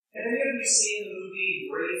Have any of you seen the movie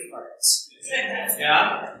Braveheart?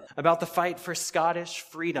 Yeah? About the fight for Scottish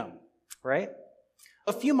freedom, right?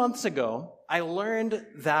 A few months ago, I learned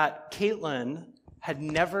that Caitlin had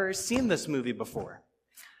never seen this movie before.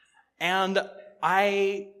 And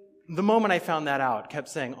the moment I found that out, kept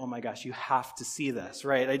saying, oh my gosh, you have to see this,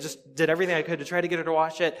 right? I just did everything I could to try to get her to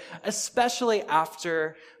watch it, especially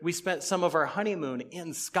after we spent some of our honeymoon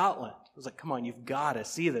in Scotland. I was like, come on, you've got to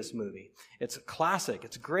see this movie. It's a classic.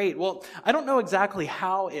 It's great. Well, I don't know exactly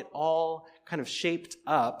how it all kind of shaped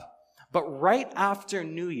up, but right after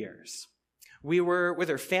New Year's, we were with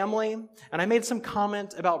her family, and I made some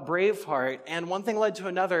comment about Braveheart, and one thing led to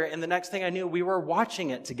another, and the next thing I knew, we were watching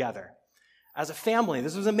it together. As a family,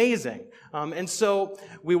 this was amazing. And so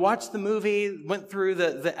we watched the movie, went through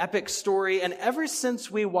the epic story, and ever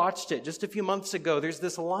since we watched it just a few months ago, there's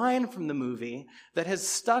this line from the movie that has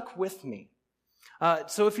stuck with me.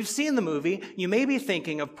 So if you've seen the movie, you may be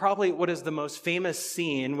thinking of probably what is the most famous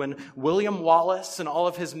scene when William Wallace and all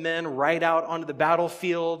of his men ride out onto the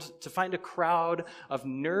battlefield to find a crowd of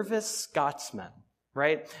nervous Scotsmen.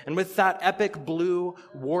 Right? And with that epic blue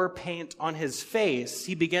war paint on his face,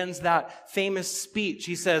 he begins that famous speech.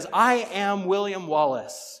 He says, I am William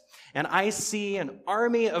Wallace, and I see an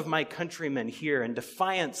army of my countrymen here in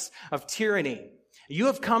defiance of tyranny. You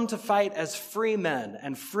have come to fight as free men,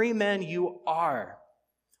 and free men you are.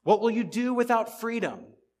 What will you do without freedom?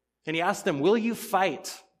 And he asked them, will you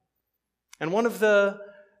fight? And one of the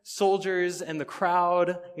soldiers in the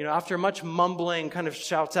crowd, after much mumbling, kind of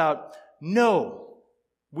shouts out, no.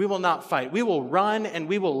 We will not fight. We will run and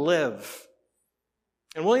we will live.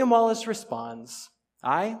 And William Wallace responds,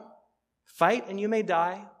 aye, fight and you may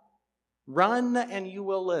die. Run and you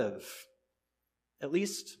will live. At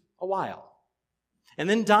least a while. And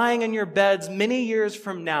then dying in your beds many years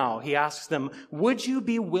from now, he asks them, would you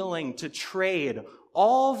be willing to trade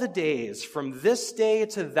all the days from this day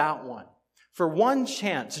to that one for one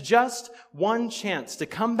chance, just one chance to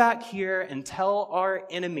come back here and tell our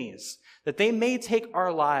enemies that they may take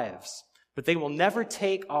our lives, but they will never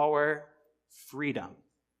take our freedom,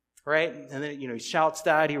 right? And then, he shouts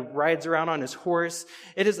that. He rides around on his horse.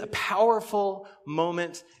 It is a powerful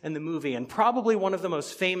moment in the movie and probably one of the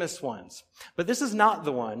most famous ones. But this is not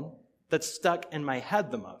the one that stuck in my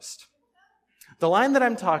head the most. The line that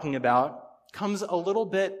I'm talking about comes a little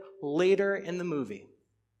bit later in the movie.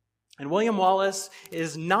 And William Wallace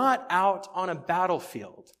is not out on a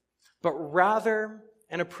battlefield, but rather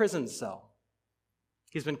in a prison cell.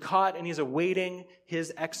 He's been caught and he's awaiting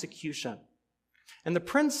his execution. And the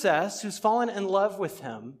princess, who's fallen in love with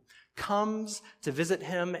him, comes to visit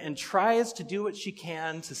him and tries to do what she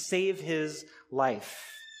can to save his life.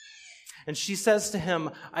 And she says to him,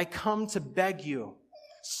 I come to beg you,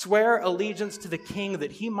 swear allegiance to the king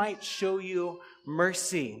that he might show you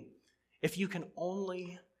mercy if you can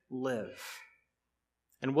only live.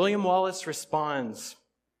 And William Wallace responds,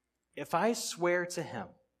 if I swear to him,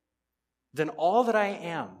 then all that I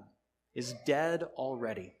am is dead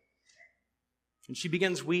already. And she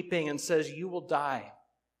begins weeping and says, you will die,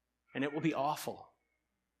 and it will be awful.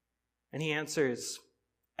 And he answers,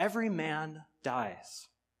 every man dies.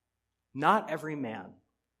 Not every man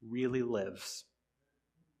really lives.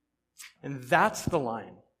 And that's the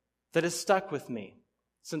line that has stuck with me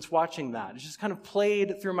since watching that. It's just kind of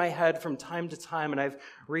played through my head from time to time, and I've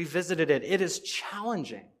revisited it. It is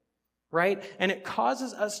challenging. Right? And it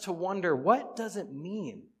causes us to wonder, what does it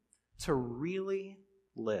mean to really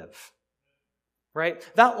live? Right?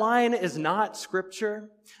 That line is not scripture,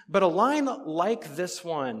 but a line like this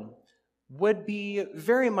one would be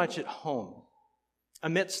very much at home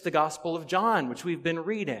amidst the Gospel of John, which we've been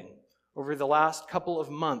reading over the last couple of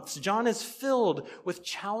months. John is filled with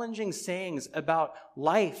challenging sayings about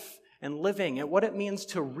life and living and what it means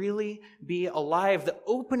to really be alive. The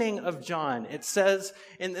opening of John, it says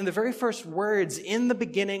in the very first words, in the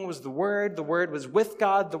beginning was the Word was with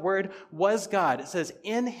God, the Word was God. It says,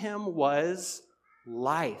 in him was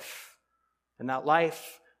life, and that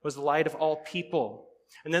life was the light of all people.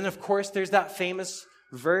 And then, of course, there's that famous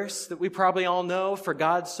verse that we probably all know, for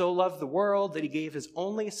God so loved the world that he gave his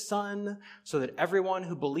only Son so that everyone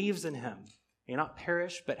who believes in him may not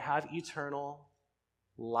perish but have eternal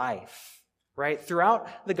life, right?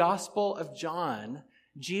 Throughout the Gospel of John,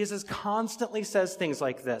 Jesus constantly says things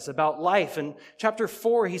like this about life. In chapter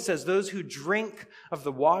 4, he says, those who drink of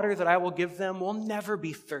the water that I will give them will never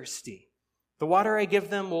be thirsty. The water I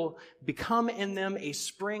give them will become in them a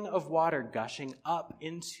spring of water gushing up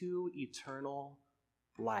into eternal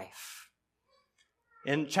life.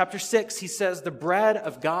 In chapter 6, he says, the bread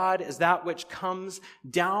of God is that which comes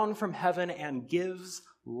down from heaven and gives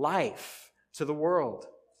life to the world.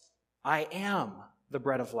 I am the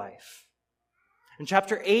bread of life. In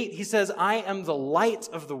chapter 8, he says, I am the light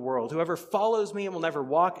of the world. Whoever follows me will never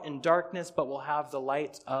walk in darkness, but will have the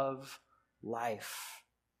light of life.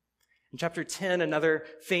 In chapter 10, another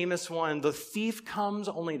famous one, the thief comes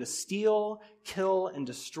only to steal, kill, and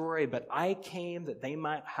destroy, but I came that they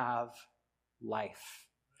might have life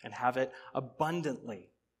and have it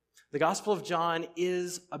abundantly. The Gospel of John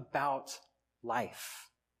is about life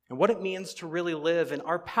and what it means to really live. In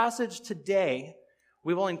our passage today,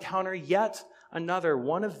 we will encounter yet another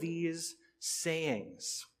one of these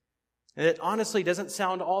sayings. And it honestly doesn't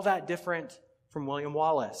sound all that different from William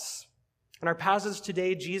Wallace. In our passage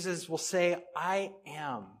today, Jesus will say, I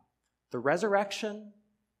am the resurrection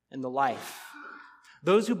and the life.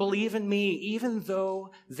 Those who believe in me, even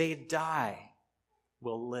though they die,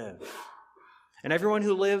 will live. And everyone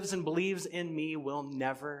who lives and believes in me will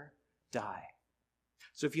never die.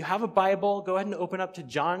 So if you have a Bible, go ahead and open up to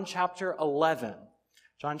John chapter 11.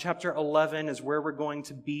 John chapter 11 is where we're going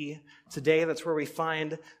to be today. That's where we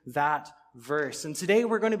find that verse. And today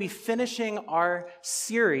we're going to be finishing our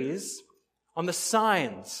series on the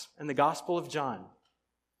signs in the Gospel of John.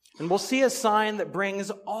 And we'll see a sign that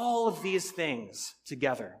brings all of these things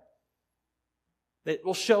together. That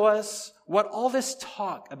will show us what all this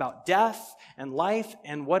talk about death and life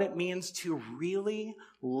and what it means to really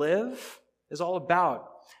live is all about.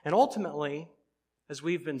 And ultimately, as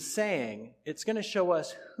we've been saying, it's going to show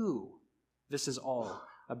us who this is all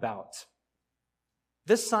about.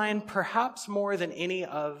 This sign, perhaps more than any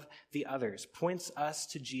of the others, points us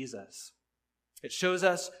to Jesus. It shows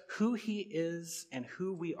us who he is and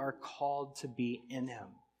who we are called to be in him.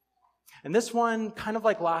 And this one, kind of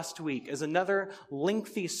like last week, is another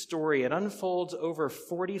lengthy story. It unfolds over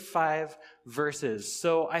 45 verses.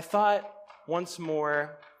 So I thought once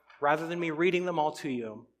more, rather than me reading them all to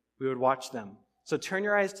you, we would watch them. So turn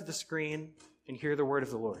your eyes to the screen and hear the word of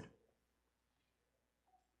the Lord.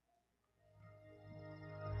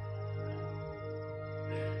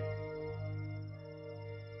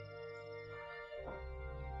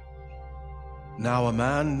 Now a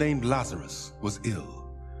man named Lazarus was ill.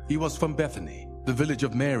 He was from Bethany, the village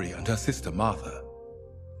of Mary and her sister Martha.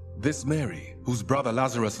 This Mary, whose brother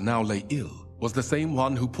Lazarus now lay ill, was the same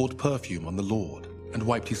one who poured perfume on the Lord and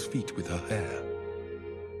wiped his feet with her hair.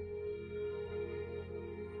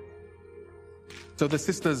 So the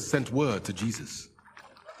sisters sent word to Jesus,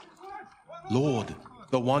 Lord,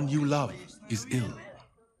 the one you love is ill.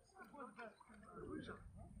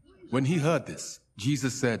 When he heard this,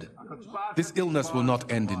 Jesus said, this illness will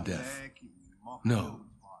not end in death. No,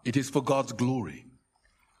 it is for God's glory,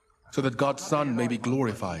 so that God's Son may be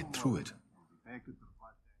glorified through it.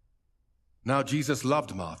 Now Jesus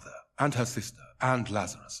loved Martha and her sister and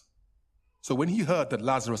Lazarus. So when he heard that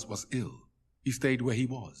Lazarus was ill, he stayed where he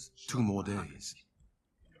was 2 more days.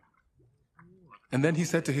 And then he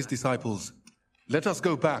said to his disciples, let us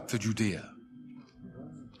go back to Judea.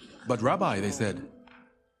 But Rabbi, they said,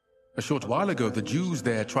 a short while ago the Jews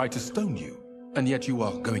there tried to stone you, and yet you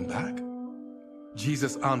are going back?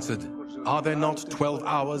 Jesus answered, are there not 12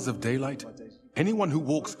 hours of daylight? Anyone who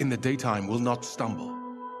walks in the daytime will not stumble,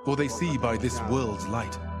 for they see by this world's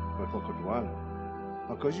light.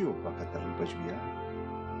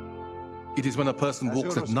 It is when a person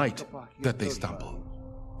walks at night that they stumble,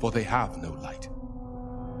 for they have no light.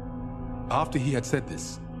 After he had said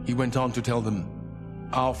this, he went on to tell them,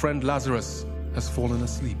 our friend Lazarus has fallen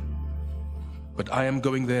asleep, but I am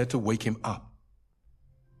going there to wake him up.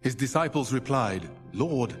 His disciples replied,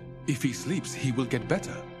 Lord, if he sleeps, he will get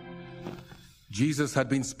better. Jesus had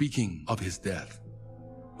been speaking of his death,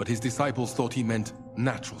 but his disciples thought he meant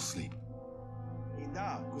natural sleep.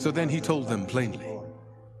 So then he told them plainly,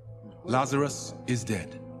 Lazarus is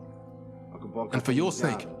dead, and for your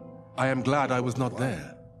sake, I am glad I was not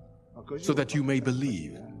there, so that you may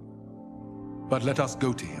believe. But let us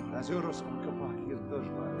go to him.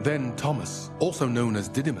 Then Thomas, also known as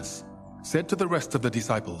Didymus, said to the rest of the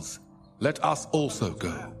disciples, let us also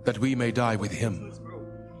go, that we may die with him.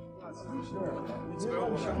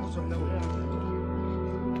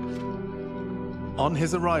 On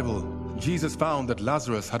his arrival, Jesus found that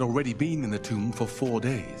Lazarus had already been in the tomb for 4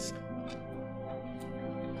 days.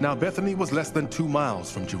 Now Bethany was less than 2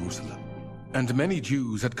 miles from Jerusalem, and many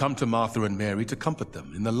Jews had come to Martha and Mary to comfort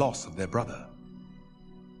them in the loss of their brother.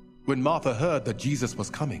 When Martha heard that Jesus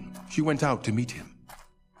was coming, she went out to meet him.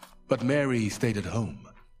 But Mary stayed at home.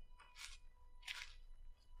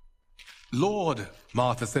 Lord,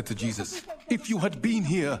 Martha said to Jesus, if you had been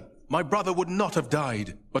here, my brother would not have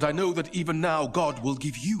died, but I know that even now God will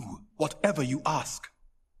give you whatever you ask.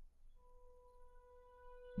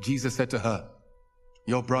 Jesus said to her,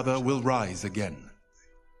 your brother will rise again."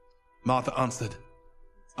 Martha answered,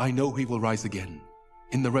 "I know he will rise again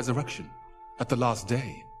in the resurrection at the last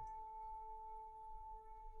day."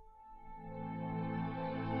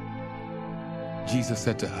 Jesus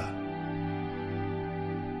said to her,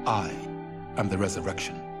 "I am the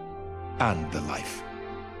resurrection and the life.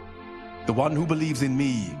 The one who believes in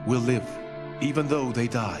me will live, even though they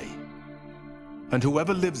die. And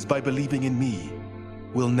whoever lives by believing in me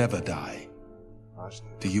will never die.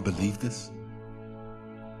 Do you believe this?"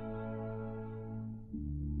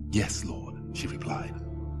 "Yes, Lord," she replied.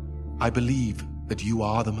 "I believe that you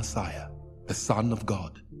are the Messiah, the Son of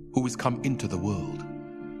God, who is come into the world."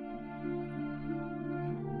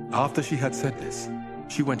 After she had said this,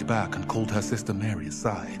 she went back and called her sister Mary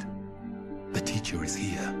aside. "The teacher is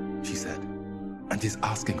here," she said, "and is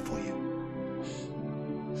asking for you."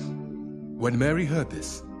 When Mary heard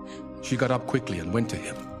this, she got up quickly and went to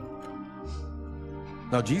him.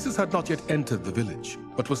 Now Jesus had not yet entered the village,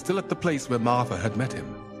 but was still at the place where Martha had met him.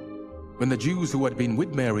 When the Jews who had been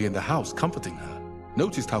with Mary in the house comforting her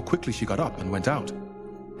noticed how quickly she got up and went out,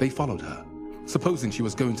 they followed her, supposing she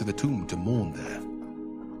was going to the tomb to mourn there.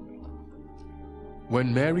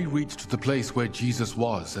 When Mary reached the place where Jesus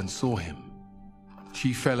was and saw him,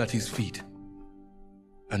 she fell at his feet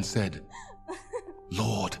and said,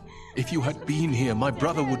 "Lord, if you had been here, my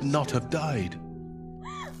brother would not have died."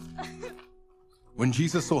 When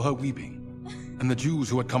Jesus saw her weeping, and the Jews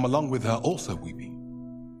who had come along with her also weeping,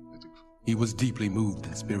 he was deeply moved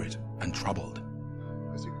in spirit and troubled.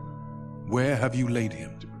 "Where have you laid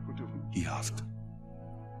him?" he asked.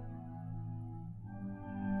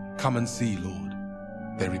 "Come and see, Lord,"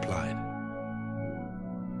 they replied.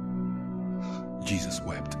 Jesus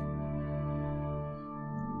wept.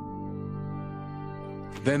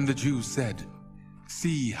 Then the Jews said,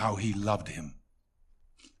 "See how he loved him."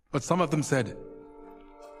 But some of them said,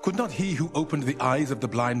 "Could not he who opened the eyes of the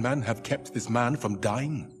blind man have kept this man from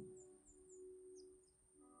dying?"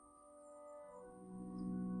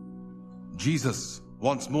 Jesus,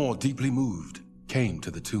 once more deeply moved, came to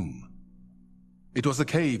the tomb. It was a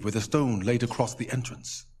cave with a stone laid across the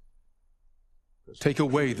entrance. "Take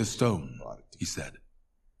away the stone," he said.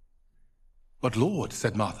 "But Lord,"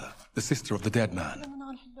 said Martha, the sister of the dead man,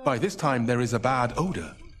 "by this time there is a bad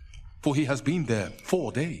odor, for he has been there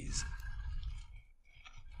 4 days."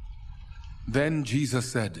 Then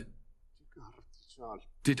Jesus said,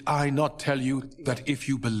 "Did I not tell you that if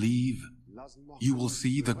you believe, you will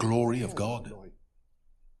see the glory of God?"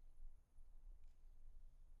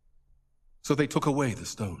 So they took away the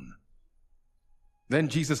stone. Then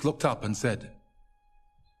Jesus looked up and said,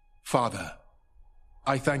 "Father,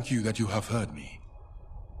 I thank you that you have heard me.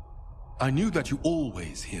 I knew that you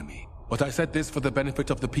always hear me, but I said this for the benefit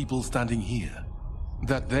of the people standing here,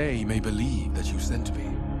 that they may believe that you sent me."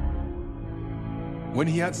 When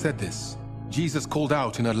he had said this, Jesus called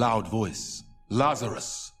out in a loud voice,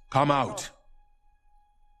 "Lazarus, come out."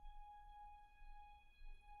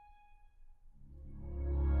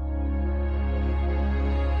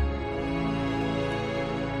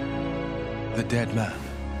 The dead man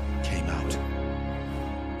came out,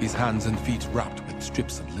 his hands and feet wrapped with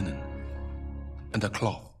strips of linen, and a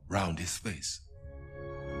cloth round his face.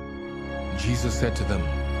 Jesus said to them,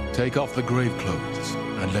 "Take off the grave clothes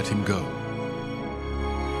and let him go."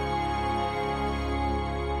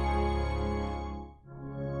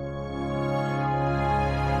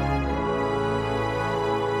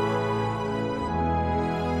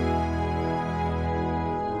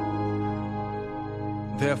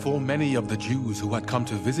 Therefore many of the Jews who had come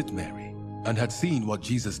to visit Mary and had seen what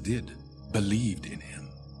Jesus did believed in him.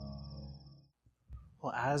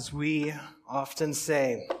 Well, as we often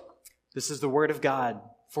say, this is the word of God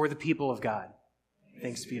for the people of God.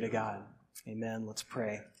 Thanks be to God. Amen. Let's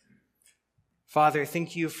pray. Father,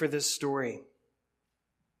 thank you for this story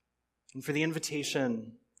and for the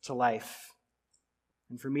invitation to life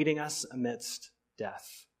and for meeting us amidst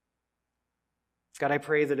death. God, I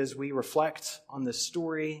pray that as we reflect on this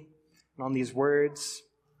story and on these words,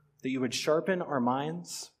 that you would sharpen our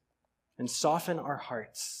minds and soften our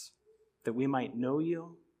hearts, that we might know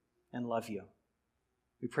you and love you.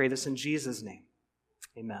 We pray this in Jesus' name.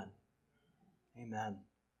 Amen. Amen.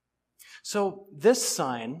 So this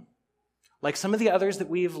sign, like some of the others that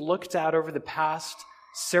we've looked at over the past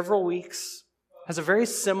several weeks, has a very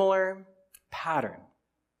similar pattern,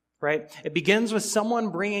 right? It begins with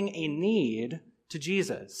someone bringing a need to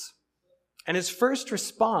Jesus. And his first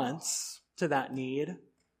response to that need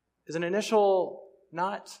is an initial,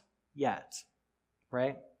 "not yet,"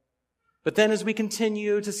 right? But then as we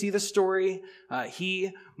continue to see the story,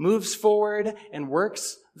 he moves forward and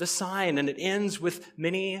works the sign, and it ends with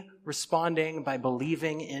many responding by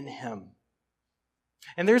believing in him.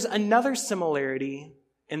 And there's another similarity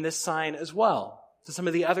in this sign as well to some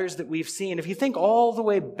of the others that we've seen. If you think all the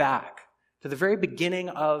way back to the very beginning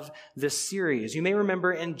of this series, you may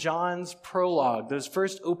remember in John's prologue, those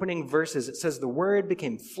first opening verses, it says, "The Word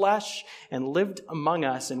became flesh and lived among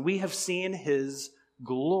us, and we have seen his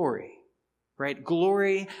glory." Right?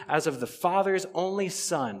 Glory as of the Father's only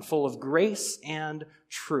Son, full of grace and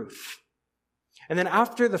truth. And then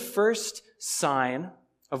after the first sign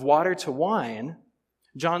of water to wine,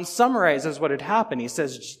 John summarizes what had happened. He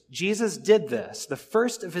says, Jesus did this, the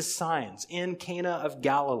first of his signs, in Cana of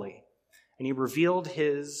Galilee, and he revealed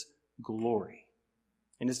his glory,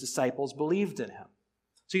 and his disciples believed in him.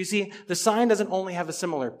 So you see, the sign doesn't only have a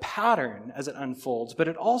similar pattern as it unfolds, but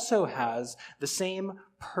it also has the same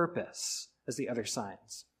purpose as the other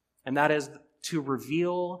signs, and that is to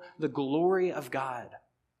reveal the glory of God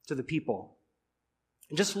to the people.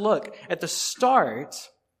 And just look at the start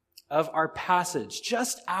of our passage,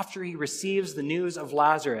 just after he receives the news of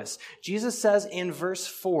Lazarus. Jesus says in verse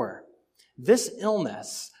 4, "This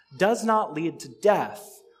illness does not lead to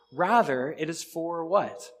death. Rather, it is for"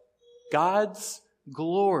 what? God's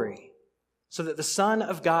glory, so that the Son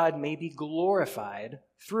of God may be glorified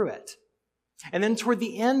through it. And then toward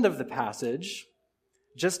the end of the passage,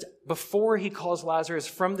 just before he calls Lazarus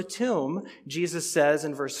from the tomb, Jesus says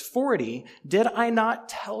in verse 40, "Did I not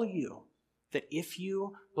tell you that if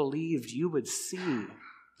you believed, you would see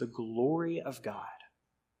the glory of God?"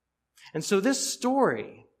 And so this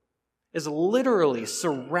story is literally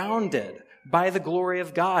surrounded by the glory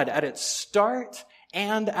of God at its start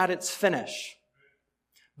and at its finish.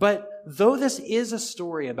 But though this is a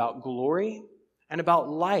story about glory and about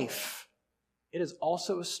life, it is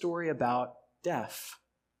also a story about death.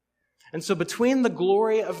 And so between the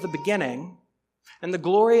glory of the beginning and the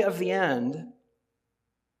glory of the end,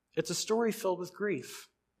 it's a story filled with grief.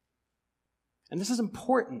 And this is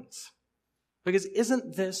important because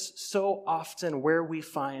isn't this so often where we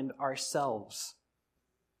find ourselves?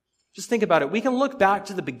 Just think about it. We can look back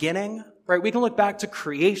to the beginning, right? We can look back to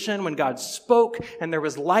creation when God spoke and there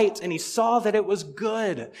was light and he saw that it was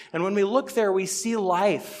good. And when we look there, we see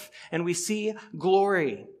life and we see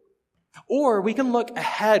glory. Or we can look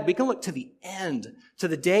ahead. We can look to the end, to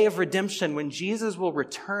the day of redemption when Jesus will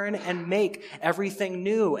return and make everything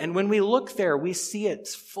new. And when we look there, we see it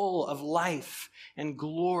full of life and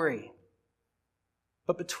glory.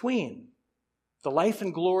 But between the life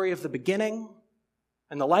and glory of the beginning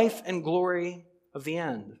and the life and glory of the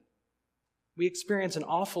end, we experience an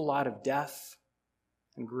awful lot of death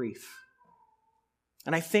and grief.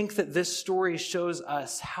 And I think that this story shows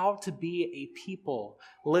us how to be a people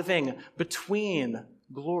living between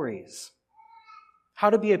glories. How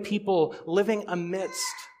to be a people living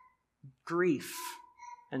amidst grief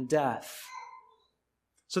and death.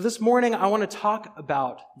 So this morning, I want to talk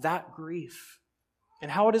about that grief and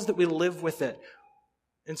how it is that we live with it.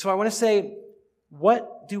 And so I want to say,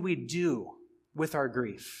 what do we do with our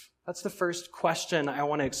grief? That's the first question I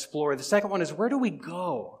want to explore. The second one is, where do we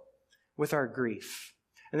go with our grief?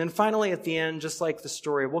 And then finally, at the end, just like the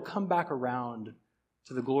story, we'll come back around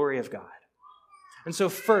to the glory of God. And so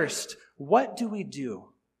first, what do we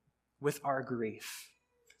do with our grief?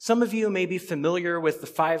 Some of you may be familiar with the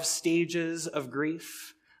 5 stages of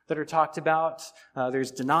grief that are talked about.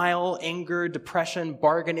 There's denial, anger, depression,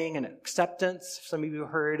 bargaining, and acceptance. Some of you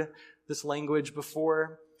heard this language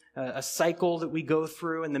before. A cycle that we go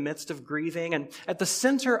through in the midst of grieving. And at the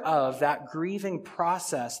center of that grieving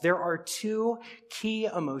process, there are 2 key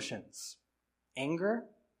emotions: anger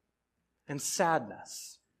and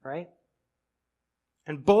sadness, right?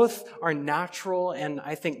 And both are natural and,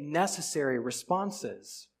 I think, necessary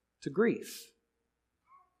responses to grief.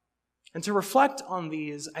 And to reflect on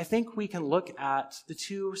these, I think we can look at the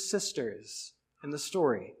 2 sisters in the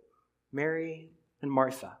story, Mary and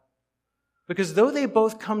Martha. Because though they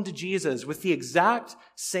both come to Jesus with the exact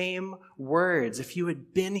same words, "If you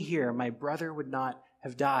had been here, my brother would not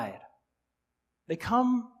have died," they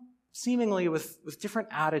come seemingly with different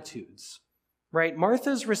attitudes, right?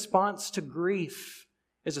 Martha's response to grief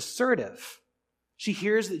is assertive. She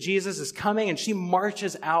hears that Jesus is coming and she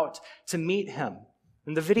marches out to meet him.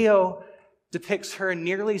 And the video depicts her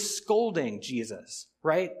nearly scolding Jesus,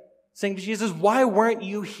 right? Saying to Jesus, "Why weren't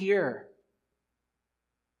you here?"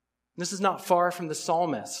 This is not far from the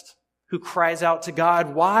psalmist who cries out to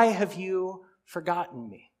God, "Why have you forgotten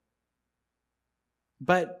me?"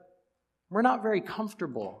 But we're not very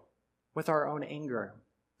comfortable with our own anger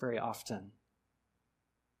very often.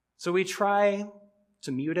 So we try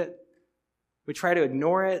to mute it. We try to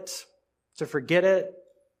ignore it, to forget it,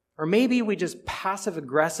 or maybe we just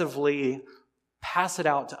passive-aggressively pass it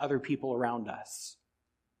out to other people around us,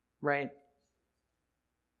 right?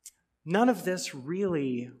 None of this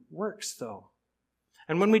really works, though.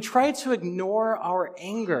 And when we try to ignore our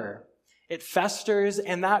anger, it festers,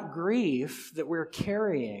 and that grief that we're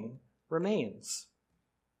carrying remains.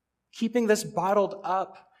 Keeping this bottled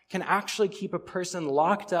up can actually keep a person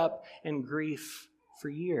locked up in grief for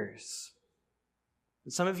years.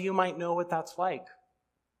 And some of you might know what that's like.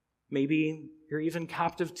 Maybe you're even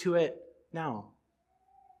captive to it now.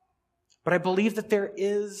 But I believe that there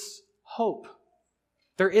is hope.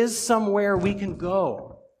 There is somewhere we can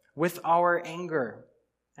go with our anger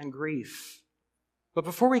and grief. But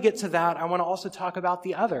before we get to that, I want to also talk about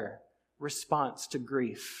the other response to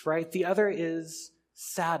grief, right? The other is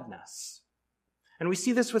sadness. And we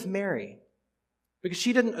see this with Mary, because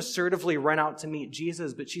she didn't assertively run out to meet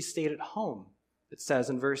Jesus, but she stayed at home, it says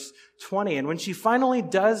in verse 20. And when she finally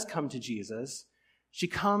does come to Jesus, she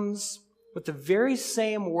comes with the very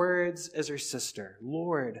same words as her sister.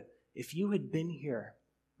 Lord, if you had been here,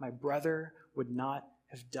 my brother would not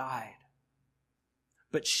have died.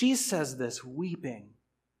 But she says this weeping,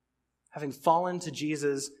 having fallen to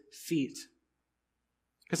Jesus' feet.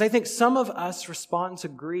 Because I think some of us respond to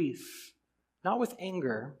grief, not with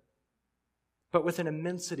anger, but with an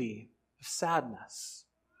immensity of sadness,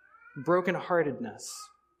 brokenheartedness.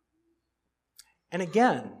 And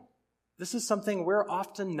again, this is something we're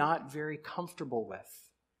often not very comfortable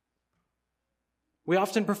with. We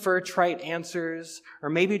often prefer trite answers,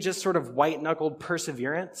 or maybe just sort of white-knuckled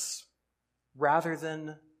perseverance, rather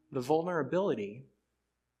than the vulnerability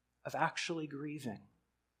of actually grieving.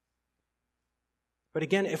 But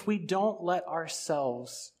again, if we don't let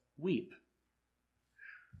ourselves weep,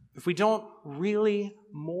 if we don't really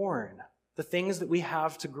mourn the things that we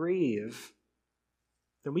have to grieve,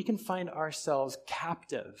 then we can find ourselves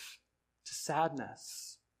captive to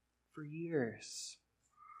sadness for years.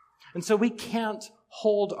 And so we can't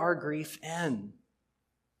hold our grief in.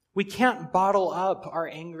 We can't bottle up our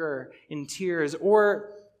anger in tears,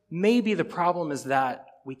 or maybe the problem is that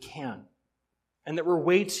we can, and that we're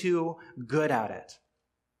way too good at it.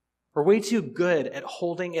 We're way too good at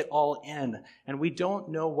holding it all in, and we don't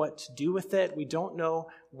know what to do with it. We don't know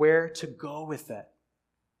where to go with it.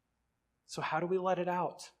 So how do we let it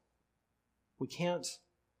out? We can't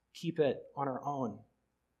keep it on our own.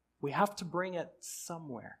 We have to bring it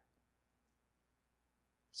somewhere.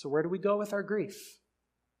 So where do we go with our grief?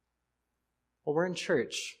 Well, we're in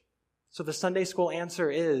church. So the Sunday school answer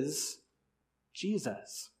is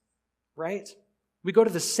Jesus, right? We go to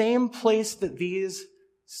the same place that these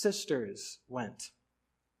sisters went.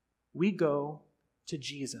 We go to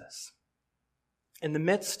Jesus. In the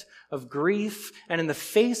midst of grief and in the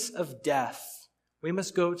face of death, we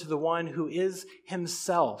must go to the one who is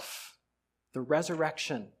himself the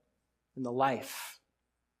resurrection and the life.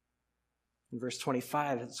 In verse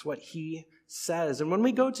 25, it's what he says. And when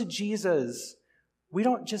we go to Jesus, we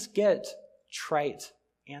don't just get trite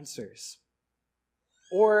answers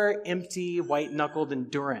or empty, white-knuckled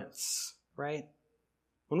endurance, right?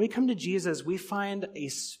 When we come to Jesus, we find a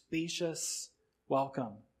spacious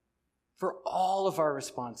welcome for all of our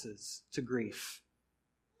responses to grief,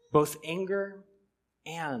 both anger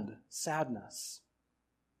and sadness.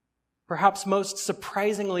 Perhaps most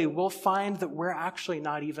surprisingly, we'll find that we're actually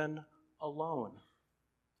not even alone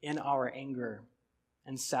in our anger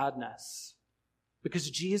and sadness, because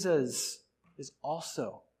Jesus is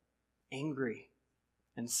also angry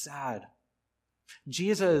and sad.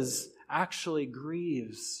 Jesus actually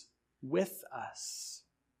grieves with us.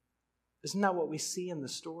 Isn't that what we see in the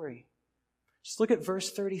story? Just look at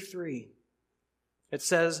verse 33. It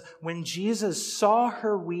says, when Jesus saw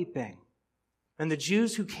her weeping, and the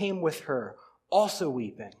Jews who came with her also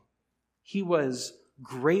weeping, he was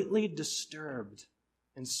greatly disturbed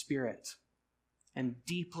in spirit and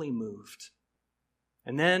deeply moved.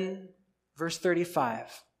 And then verse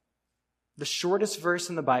 35, the shortest verse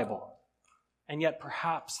in the Bible, and yet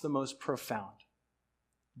perhaps the most profound.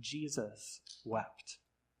 Jesus wept.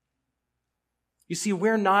 You see,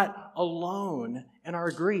 we're not alone in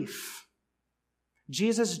our grief.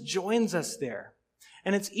 Jesus joins us there.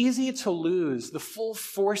 And it's easy to lose the full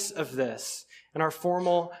force of this in our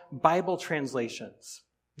formal Bible translations,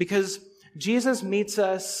 because Jesus meets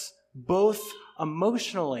us both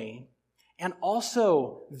emotionally and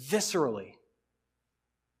also viscerally.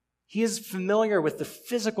 He is familiar with the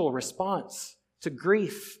physical response to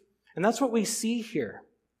grief, and that's what we see here.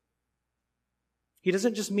 He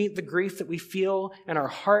doesn't just meet the grief that we feel in our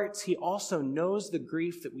hearts, he also knows the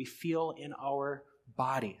grief that we feel in our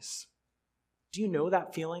bodies. Do you know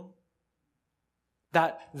that feeling?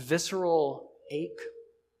 That visceral ache?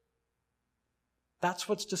 That's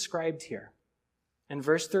what's described here in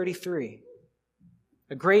verse 33.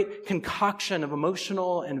 A great concoction of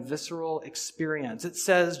emotional and visceral experience. It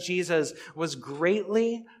says Jesus was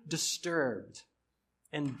greatly disturbed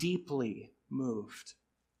and deeply moved.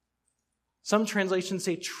 Some translations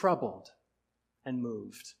say troubled and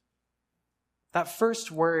moved. That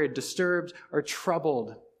first word, disturbed or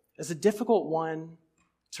troubled, is a difficult one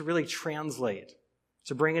to really translate,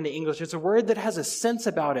 to bring into English. It's a word that has a sense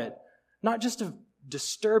about it, not just of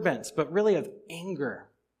disturbance, but really of anger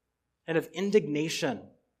and of indignation.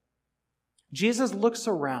 Jesus looks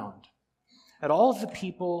around at all of the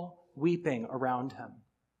people weeping around him.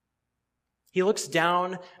 He looks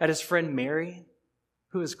down at his friend Mary,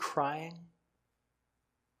 who is crying.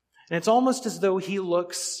 And it's almost as though he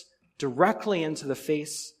looks directly into the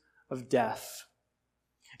face of death.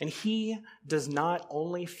 And he does not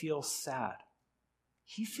only feel sad,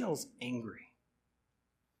 he feels angry.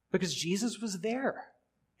 Because Jesus was there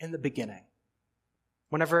in the beginning.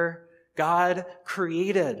 Whenever God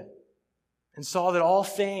created and saw that all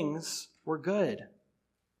things were good.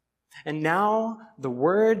 And now the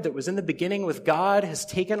Word that was in the beginning with God has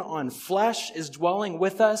taken on flesh, is dwelling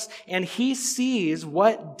with us, and he sees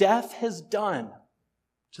what death has done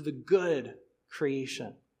to the good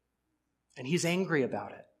creation. And he's angry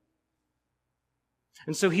about it.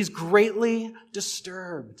 And so he's greatly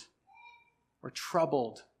disturbed or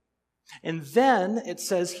troubled. And then it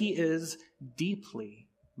says he is deeply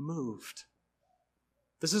moved.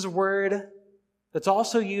 This is a word that's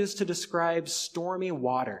also used to describe stormy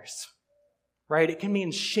waters, right? It can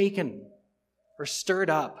mean shaken or stirred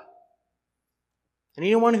up. And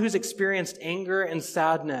anyone who's experienced anger and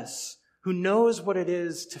sadness, who knows what it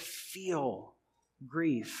is to feel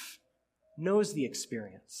grief, knows the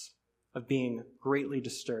experience of being greatly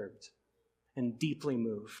disturbed and deeply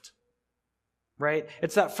moved, right?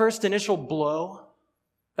 It's that first initial blow,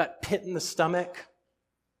 that pit in the stomach,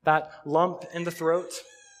 that lump in the throat.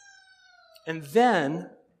 And then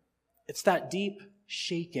it's that deep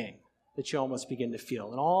shaking that you almost begin to feel.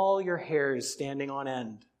 And all your hair is standing on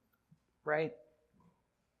end, right?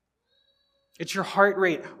 It's your heart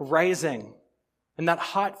rate rising and that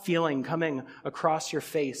hot feeling coming across your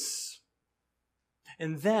face.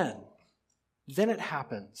 And then it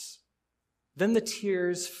happens. Then the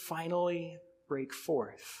tears finally break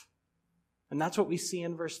forth. And that's what we see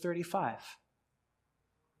in verse 35.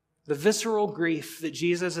 The visceral grief that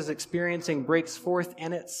Jesus is experiencing breaks forth,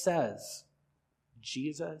 and it says,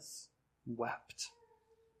 Jesus wept.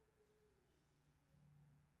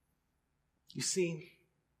 You see,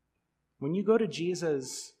 when you go to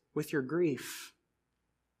Jesus with your grief,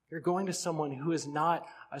 you're going to someone who is not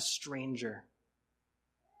a stranger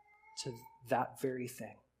to that very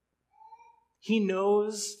thing. He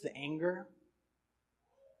knows the anger.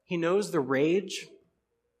 He knows the rage.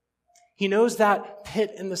 He knows that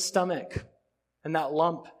pit in the stomach and that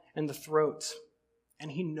lump in the throat.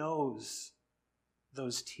 And he knows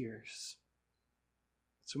those tears.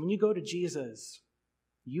 So when you go to Jesus,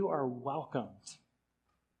 you are welcomed.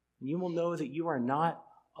 And you will know that you are not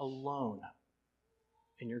alone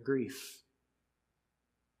in your grief.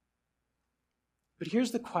 But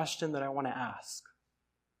here's the question that I want to ask.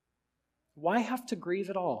 Why have to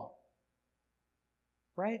grieve at all?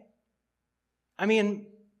 Right? I mean,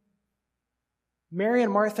 Mary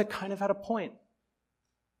and Martha kind of had a point.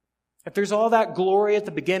 If there's all that glory at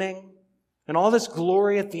the beginning and all this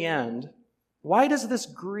glory at the end, why does this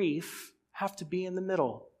grief have to be in the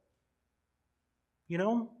middle? You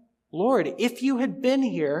know, Lord, if you had been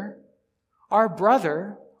here, our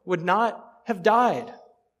brother would not have died.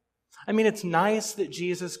 I mean, it's nice that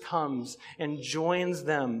Jesus comes and joins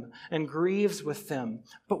them and grieves with them,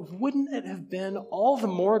 but wouldn't it have been all the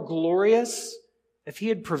more glorious if he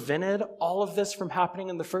had prevented all of this from happening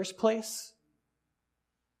in the first place?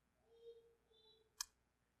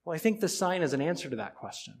 Well, I think the sign is an answer to that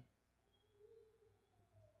question.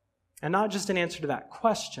 And not just an answer to that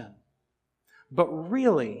question, but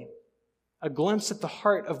really a glimpse at the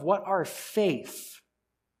heart of what our faith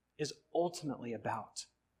is ultimately about.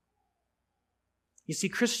 You see,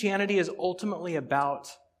 Christianity is ultimately about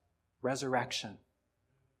resurrection.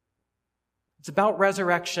 It's about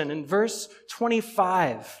resurrection. In verse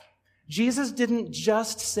 25, Jesus didn't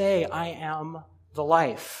just say, I am the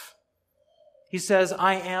life. He says,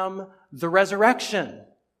 I am the resurrection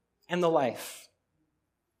and the life.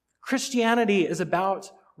 Christianity is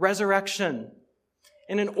about resurrection.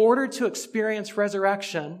 And in order to experience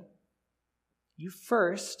resurrection, you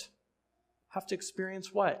first have to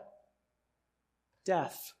experience what?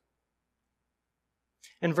 Death.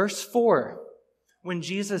 In verse 4, when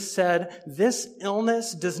Jesus said, "This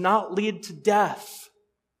illness does not lead to death,"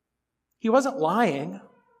 he wasn't lying.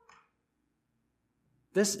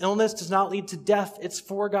 This illness does not lead to death. It's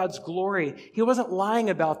for God's glory. He wasn't lying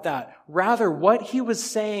about that. Rather, what he was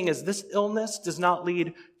saying is this illness does not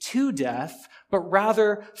lead to death, but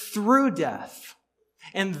rather through death.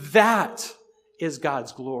 And that is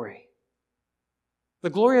God's glory. The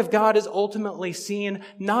glory of God is ultimately seen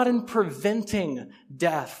not in preventing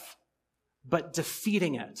death, but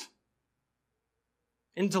defeating it,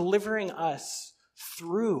 in delivering us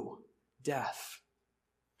through death.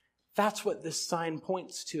 That's what this sign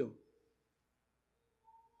points to.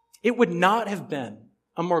 It would not have been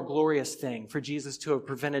a more glorious thing for Jesus to have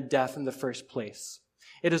prevented death in the first place.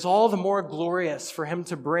 It is all the more glorious for him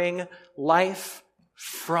to bring life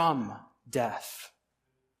from death.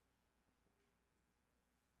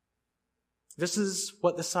 This is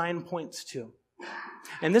what the sign points to.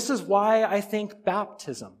 And this is why I think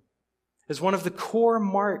baptism is one of the core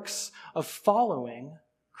marks of following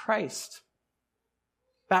Christ.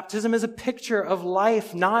 Baptism is a picture of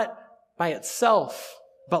life not by itself,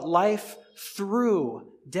 but life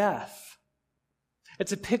through death.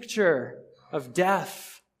 It's a picture of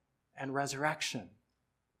death and resurrection.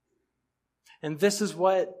 And this is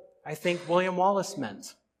what I think William Wallace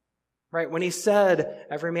meant, right? When he said,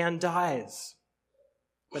 every man dies,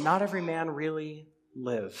 but not every man really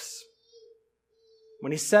lives.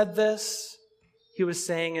 When he said this, he was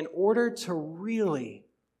saying, in order to really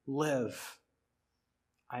live,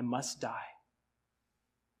 I must die.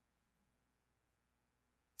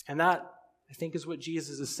 And that, I think, is what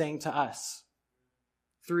Jesus is saying to us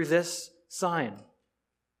through this sign.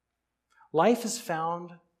 Life is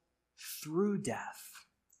found through death.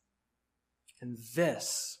 And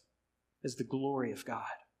this is the glory of God.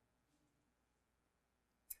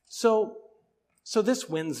 So this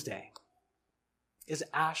Wednesday is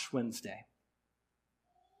Ash Wednesday.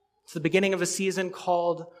 It's the beginning of a season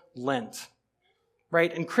called Lent.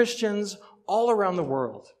 Right? And Christians all around the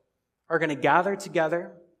world are going to gather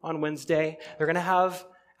together on Wednesday. They're going to have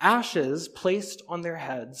ashes placed on their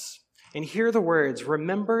heads and hear the words,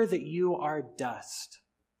 "Remember that you are dust,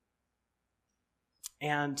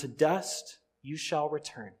 and to dust you shall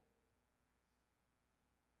return."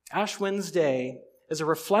 Ash Wednesday is a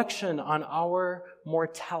reflection on our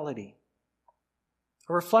mortality,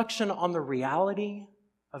 a reflection on the reality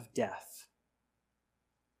of death.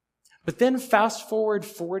 But then fast forward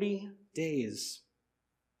 40 days,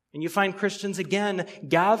 and you find Christians again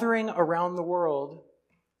gathering around the world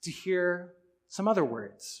to hear some other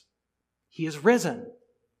words. He is risen.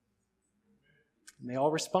 And they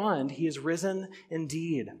all respond, he is risen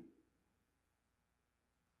indeed.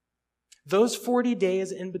 Those 40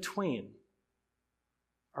 days in between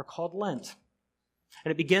are called Lent.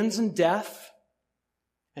 And it begins in death,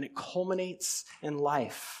 and it culminates in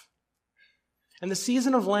life. And the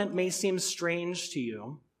season of Lent may seem strange to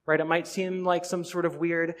you, right? It might seem like some sort of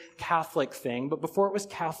weird Catholic thing, but before it was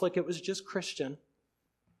Catholic, it was just Christian.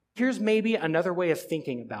 Here's maybe another way of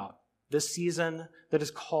thinking about this season that is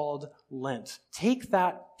called Lent. Take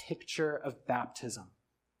that picture of baptism,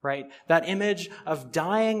 right? That image of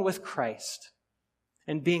dying with Christ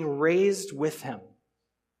and being raised with him,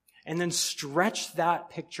 and then stretch that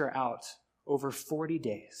picture out over 40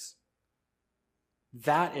 days.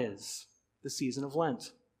 That is the season of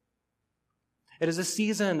Lent. It is a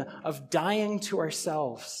season of dying to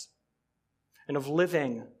ourselves and of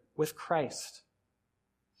living with Christ.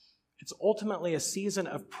 It's ultimately a season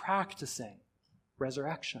of practicing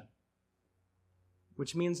resurrection,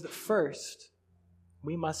 which means that first,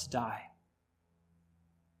 we must die.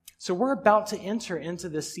 So we're about to enter into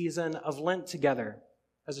this season of Lent together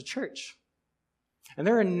as a church. And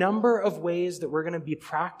there are a number of ways that we're going to be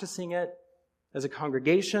practicing it as a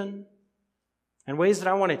congregation, and ways that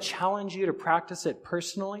I want to challenge you to practice it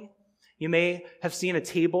personally. You may have seen a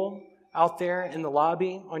table out there in the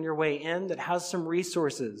lobby on your way in that has some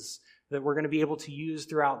resources that we're going to be able to use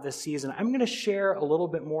throughout this season. I'm going to share a little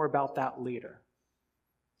bit more about that later.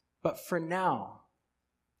 But for now,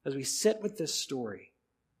 as we sit with this story,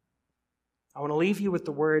 I want to leave you with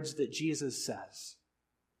the words that Jesus says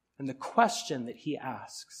and the question that he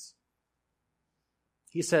asks.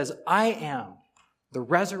 He says, "I am the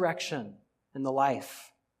resurrection and the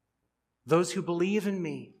life. Those who believe in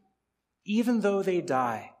me, even though they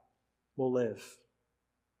die, will live.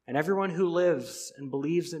 And everyone who lives and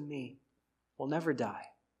believes in me will never die."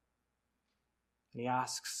 And he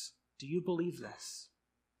asks, do you believe this?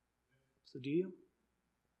 So do you?